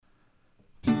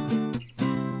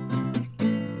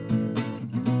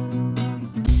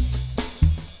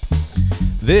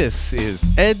This is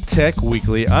EdTech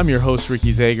Weekly. I'm your host,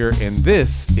 Ricky Zager, and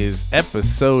this is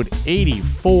episode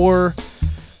 84.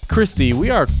 Christy,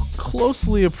 we are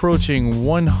closely approaching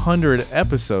 100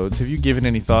 episodes. Have you given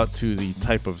any thought to the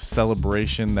type of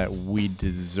celebration that we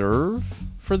deserve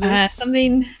for this?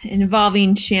 Something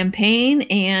involving champagne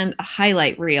and a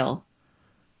highlight reel.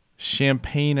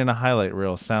 Champagne and a highlight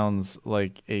reel sounds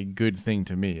like a good thing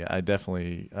to me. I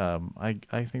definitely,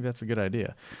 I think that's a good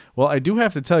idea. Well, I do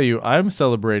have to tell you, I'm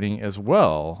celebrating as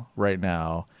well right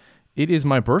now. It is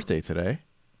my birthday today.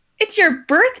 It's your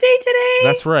birthday today?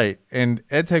 That's right. And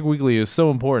EdTech Weekly is so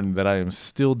important that I am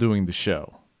still doing the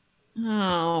show.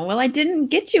 Oh, well, I didn't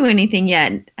get you anything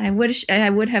yet. I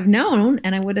would have known,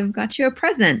 and I would have got you a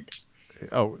present.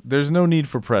 Oh, there's no need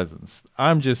for presents.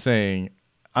 I'm just saying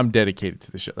I'm dedicated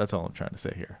to the show. That's all I'm trying to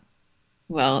say here.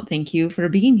 Well, thank you for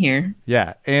being here.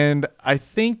 Yeah, and I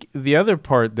think the other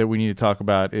part that we need to talk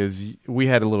about is we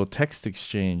had a little text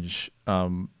exchange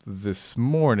this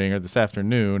morning or this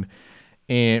afternoon,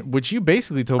 and which you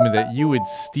basically told me that you would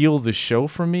steal the show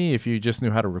from me if you just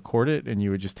knew how to record it and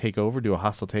you would just take over, do a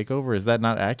hostile takeover. Is that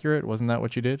not accurate? Wasn't that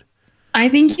what you did? I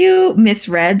think you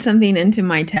misread something into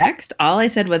my text. All I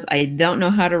said was, I don't know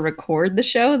how to record the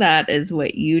show. That is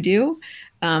what you do.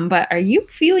 But are you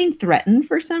feeling threatened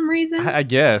for some reason? I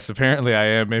guess. Apparently, I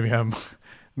am.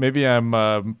 Maybe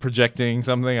I'm projecting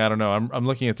something. I don't know. I'm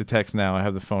looking at the text now. I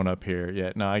have the phone up here.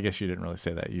 Yeah. No, I guess you didn't really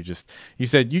say that. You just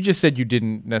said you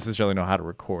didn't necessarily know how to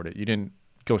record it. You didn't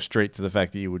go straight to the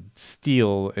fact that you would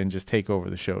steal and just take over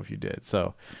the show if you did.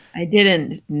 So I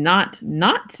didn't not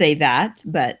say that,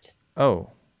 but oh,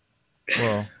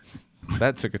 well,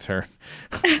 that took a turn.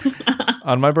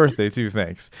 On my birthday too,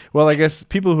 thanks. Well, I guess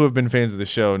people who have been fans of the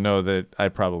show know that I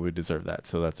probably deserve that,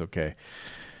 so that's okay.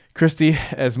 Christy,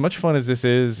 as much fun as this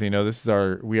is, we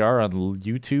are on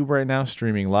YouTube right now,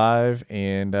 streaming live,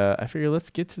 and I figure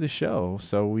let's get to the show.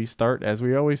 So we start, as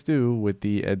we always do, with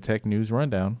the EdTech News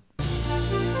Rundown.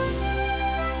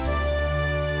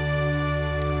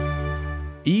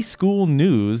 eSchool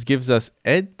News gives us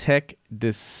EdTech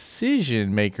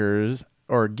decision makers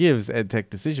gives EdTech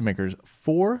decision makers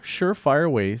 4 surefire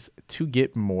ways to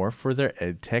get more for their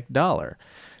EdTech dollar.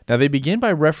 Now, they begin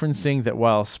by referencing that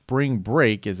while spring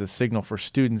break is a signal for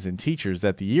students and teachers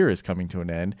that the year is coming to an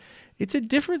end, it's a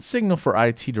different signal for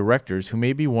IT directors who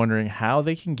may be wondering how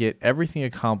they can get everything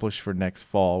accomplished for next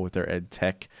fall with their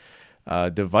EdTech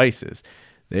devices.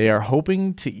 They are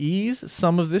hoping to ease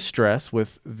some of this stress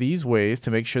with these ways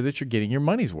to make sure that you're getting your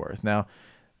money's worth. Now,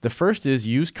 the first is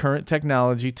use current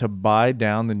technology to buy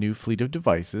down the new fleet of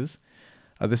devices.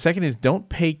 The second is don't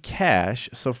pay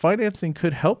cash. So financing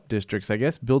could help districts, I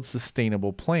guess, build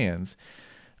sustainable plans.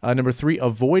 Number 3,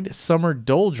 avoid summer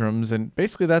doldrums. And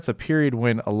basically that's a period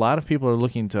when a lot of people are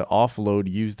looking to offload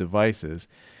used devices.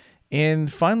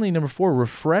 And finally, number 4,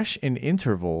 refresh in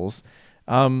intervals.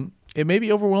 It may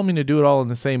be overwhelming to do it all in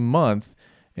the same month.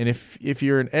 And if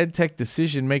you're an EdTech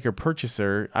decision maker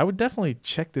purchaser, I would definitely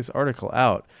check this article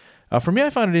out. For me, I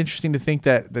found it interesting to think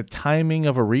that the timing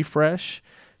of a refresh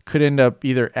could end up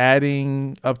either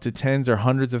adding up to tens or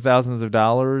hundreds of thousands of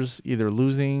dollars, either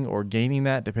losing or gaining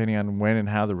that, depending on when and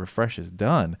how the refresh is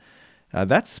done.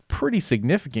 That's pretty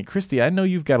significant. Christy, I know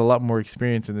you've got a lot more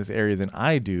experience in this area than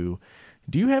I do.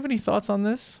 Do you have any thoughts on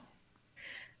this?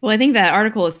 Well, I think that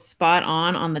article is spot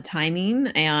on the timing,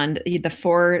 and the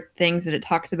 4 things that it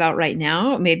talks about right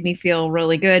now made me feel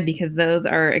really good because those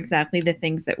are exactly the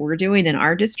things that we're doing in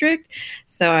our district.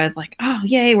 So I was like, oh,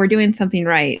 yay, we're doing something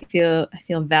right. I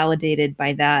feel validated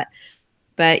by that.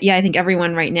 But yeah, I think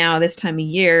everyone right now, this time of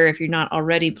year, if you're not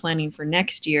already planning for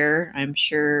next year, I'm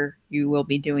sure you will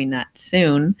be doing that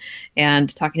soon and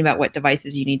talking about what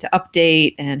devices you need to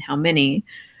update and how many.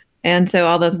 And so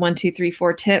all those 1, 2, 3,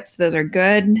 4 tips, those are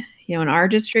good. In our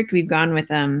district, we've gone with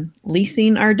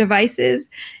leasing our devices,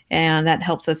 and that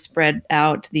helps us spread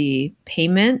out the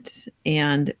payment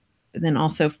and then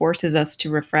also forces us to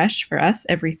refresh for us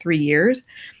every 3 years.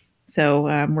 So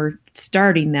we're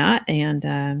starting that, and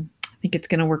I think it's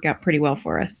going to work out pretty well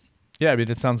for us. Yeah, I mean,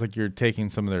 it sounds like you're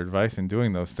taking some of their advice and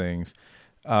doing those things.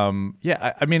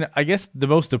 I guess the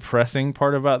most depressing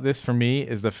part about this for me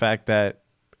is the fact that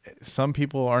some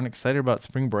people aren't excited about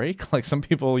spring break. Like some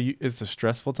people, it's a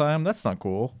stressful time. That's not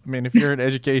cool. I mean, if you're in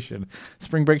education,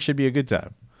 spring break should be a good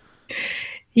time.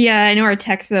 Yeah, I know our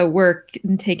techs work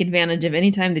and take advantage of any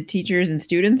time the teachers and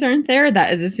students aren't there.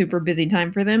 That is a super busy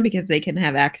time for them because they can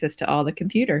have access to all the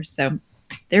computers. So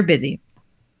they're busy.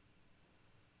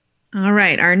 All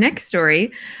right. Our next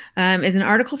story is an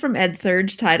article from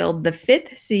EdSurge titled The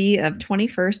Fifth C of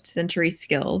 21st Century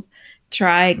Skills.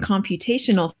 Try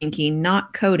computational thinking,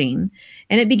 not coding.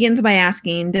 And it begins by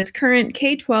asking, does current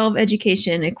K-12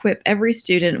 education equip every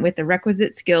student with the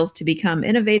requisite skills to become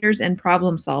innovators and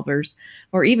problem solvers,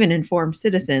 or even informed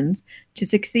citizens, to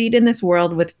succeed in this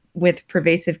world with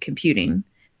pervasive computing?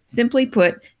 Simply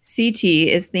put, CT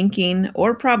is thinking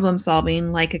or problem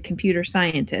solving like a computer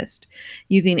scientist,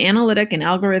 using analytic and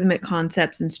algorithmic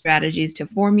concepts and strategies to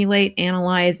formulate,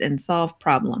 analyze, and solve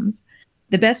problems.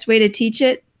 The best way to teach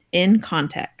it? In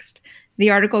context. The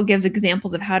article gives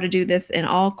examples of how to do this in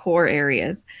all core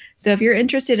areas. So if you're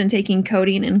interested in taking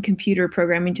coding and computer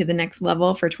programming to the next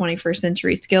level for 21st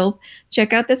century skills,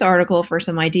 check out this article for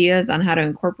some ideas on how to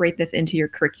incorporate this into your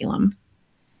curriculum.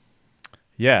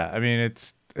 Yeah, I mean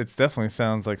it's definitely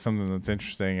sounds like something that's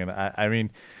interesting, and I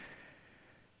mean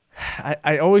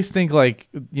I always think like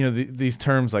these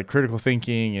terms like critical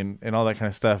thinking and all that kind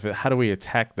of stuff. How do we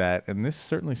attack that? And this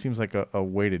certainly seems like a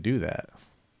way to do that.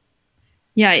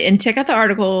 Yeah, and check out the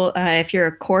article if you're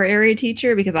a core area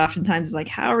teacher, because oftentimes it's like,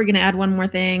 how are we going to add one more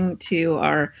thing to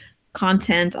our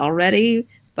content already?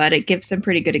 But it gives some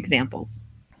pretty good examples.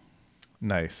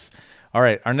 Nice. All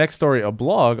right, our next story, a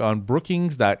blog on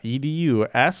brookings.edu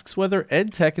asks whether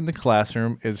EdTech in the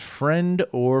classroom is friend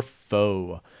or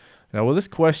foe. Now, while this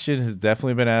question has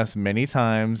definitely been asked many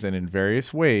times and in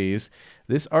various ways,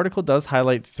 this article does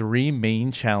highlight three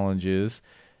main challenges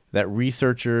that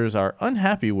researchers are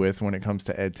unhappy with when it comes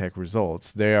to EdTech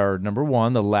results. They are number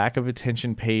one, the lack of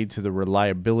attention paid to the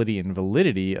reliability and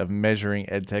validity of measuring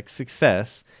EdTech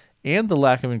success, and the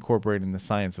lack of incorporating the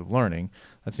science of learning.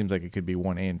 That seems like it could be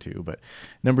one and two. But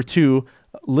number two,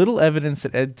 little evidence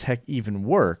that EdTech even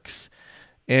works.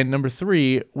 And number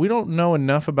three, we don't know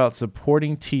enough about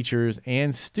supporting teachers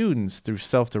and students through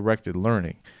self-directed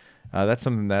learning. That's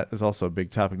something that is also a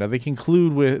big topic. Now, they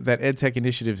conclude with that EdTech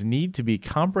initiatives need to be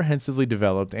comprehensively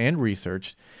developed and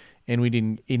researched, and we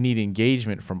need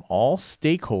engagement from all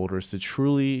stakeholders to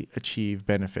truly achieve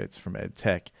benefits from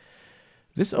EdTech.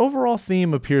 This overall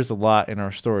theme appears a lot in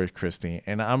our stories, Christy,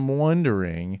 and I'm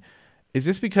wondering, is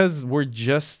this because we're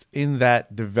just in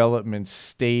that development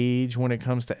stage when it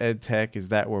comes to EdTech? Is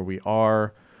that where we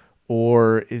are?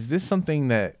 Or is this something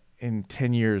that in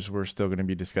 10 years we're still going to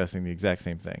be discussing the exact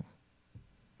same thing?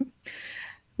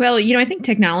 Well, I think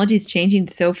technology is changing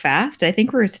so fast. I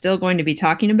think we're still going to be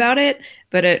talking about it,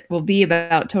 but it will be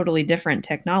about totally different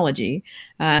technology.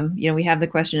 We have the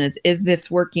question is this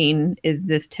working? Is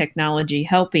this technology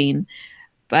helping?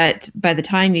 But by the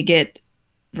time you get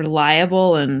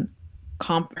reliable and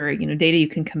data you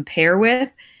can compare with,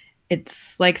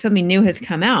 it's like something new has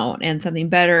come out and something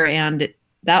better, and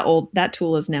that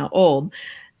tool is now old.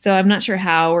 So I'm not sure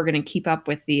how we're going to keep up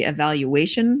with the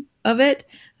evaluation of it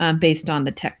based on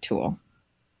the tech tool.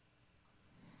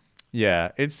 Yeah,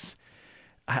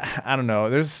 I don't know.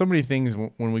 There's so many things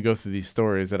when we go through these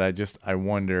stories that I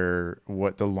wonder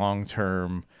what the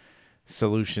long-term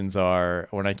solutions are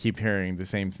when I keep hearing the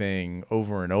same thing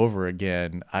over and over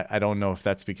again. I don't know if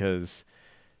that's because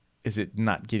is it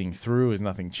not getting through? Is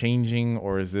nothing changing?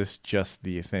 Or is this just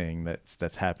the thing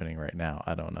that's happening right now?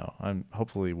 I don't know.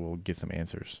 Hopefully we'll get some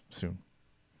answers soon.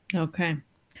 Okay.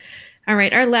 All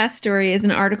right, our last story is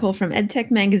an article from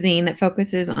EdTech Magazine that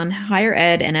focuses on higher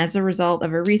ed, and as a result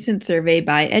of a recent survey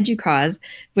by EDUCAUSE,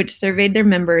 which surveyed their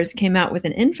members, came out with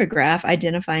an infographic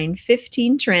identifying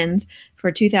 15 trends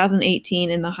for 2018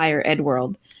 in the higher ed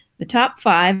world. The top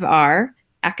 5 are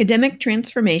academic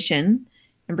transformation,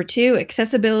 number 2,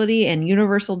 accessibility and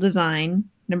universal design,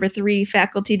 number 3,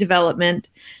 faculty development,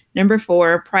 number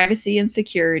 4, privacy and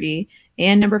security,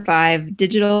 and number 5,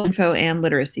 digital info and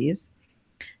literacies.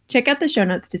 Check out the show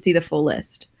notes to see the full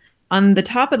list. On the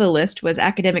top of the list was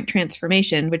academic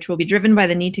transformation, which will be driven by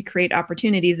the need to create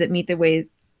opportunities that meet the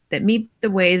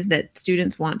ways that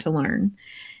students want to learn.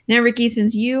 Now, Ricky,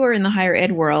 since you are in the higher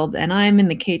ed world and I'm in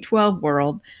the K-12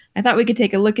 world, I thought we could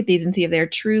take a look at these and see if they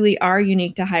truly are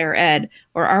unique to higher ed,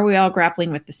 or are we all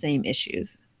grappling with the same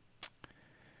issues?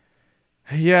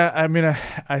 Yeah, I mean,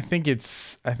 I think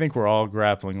we're all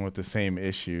grappling with the same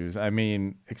issues. I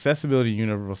mean, accessibility,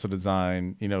 universal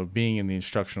design, being in the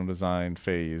instructional design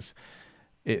phase,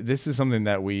 this is something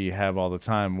that we have all the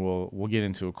time. We'll get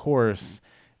into a course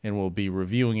and we'll be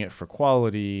reviewing it for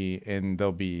quality, and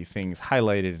there'll be things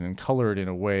highlighted and colored in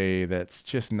a way that's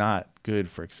just not good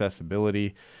for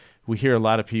accessibility. We hear a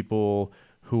lot of people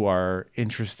who are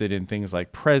interested in things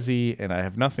like Prezi, and I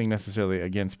have nothing necessarily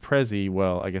against Prezi.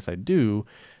 Well, I guess I do.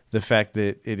 The fact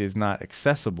that it is not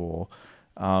accessible,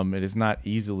 it is not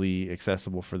easily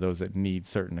accessible for those that need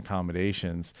certain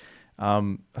accommodations.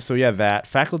 So yeah, that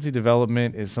faculty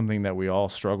development is something that we all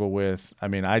struggle with. I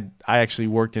mean, I actually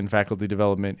worked in faculty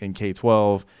development in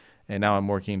K-12, and now I'm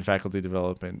working in faculty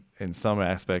development in some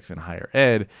aspects in higher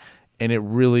ed. And it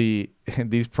really,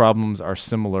 these problems are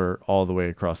similar all the way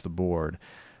across the board.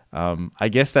 I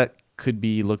guess that could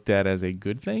be looked at as a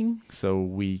good thing. So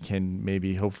we can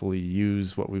maybe hopefully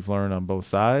use what we've learned on both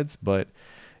sides. But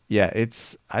yeah,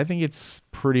 I think it's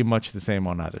pretty much the same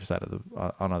on either side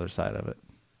of it.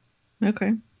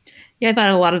 Okay. Yeah, I thought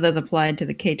a lot of those applied to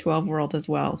the K-12 world as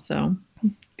well. So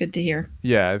good to hear.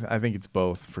 Yeah, I think it's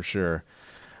both for sure.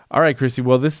 All right, Christy.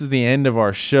 Well, this is the end of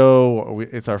our show.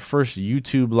 It's our first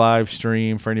YouTube live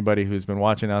stream. For anybody who's been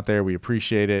watching out there, we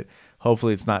appreciate it.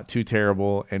 Hopefully it's not too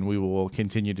terrible, and we will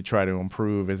continue to try to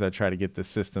improve as I try to get the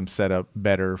system set up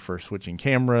better for switching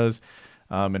cameras.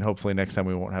 And hopefully next time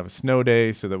we won't have a snow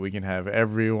day so that we can have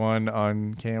everyone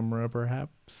on camera,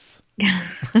 perhaps.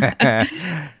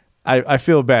 I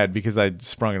feel bad because I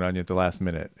sprung it on you at the last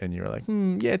minute and you were like,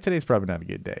 yeah, today's probably not a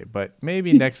good day, but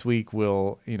maybe next week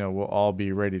we'll all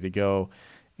be ready to go,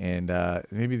 and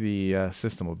maybe the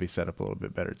system will be set up a little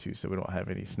bit better too, so we don't have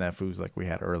any snafus like we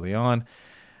had early on.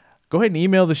 Go ahead and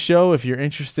email the show if you're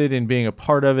interested in being a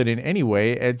part of it in any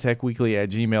way,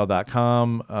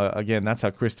 edtechweekly@gmail.com. Again, that's how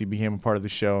Christy became a part of the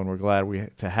show, and we're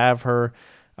glad to have her.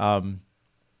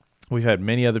 We've had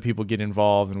many other people get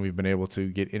involved, and we've been able to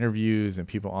get interviews and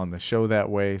people on the show that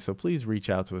way. So please reach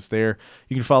out to us there.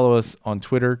 You can follow us on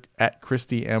Twitter at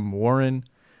Christy M. Warren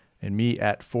and me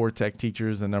at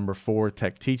 4TechTeachers, the number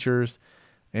 4TechTeachers.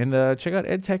 And check out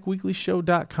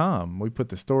edtechweeklyshow.com. We put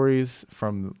the stories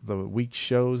from the week's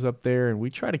shows up there, and we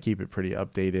try to keep it pretty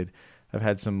updated. I've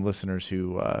had some listeners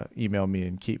who email me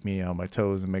and keep me on my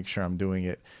toes and make sure I'm doing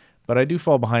it. But I do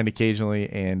fall behind occasionally,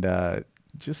 and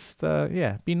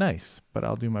be nice, but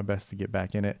I'll do my best to get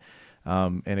back in it.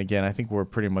 And again, I think we're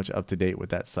pretty much up to date with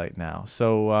that site now.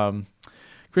 So,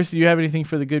 Christy, do you have anything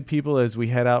for the good people as we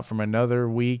head out from another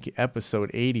week, episode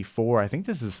 84? I think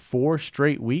this is 4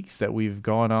 straight weeks that we've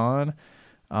gone on,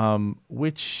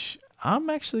 which I'm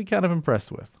actually kind of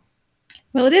impressed with.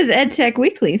 Well, it is EdTech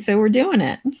Weekly, so we're doing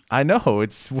it. I know, we're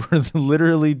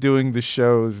literally doing the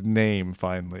show's name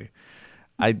finally.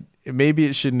 Maybe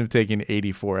it shouldn't have taken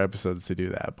 84 episodes to do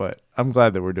that, but I'm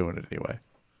glad that we're doing it anyway.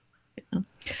 Yeah.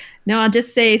 No, I'll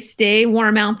just say stay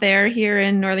warm out there. Here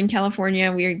in Northern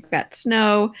California, we've got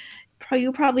snow.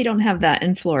 You probably don't have that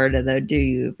in Florida, though, do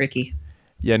you, Ricky?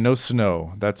 Yeah, no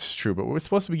snow. That's true. But we're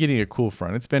supposed to be getting a cool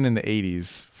front. It's been in the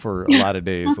 80s for a lot of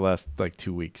days, the last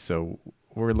 2 weeks. So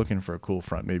we're looking for a cool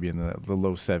front, maybe in the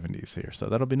low 70s here. So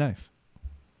that'll be nice.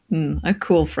 A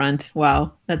cool front.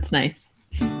 Wow, that's nice.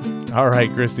 All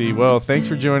right, Christy. Well, thanks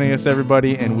for joining us,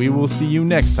 everybody, and we will see you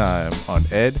next time on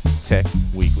Ed Tech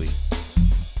Weekly.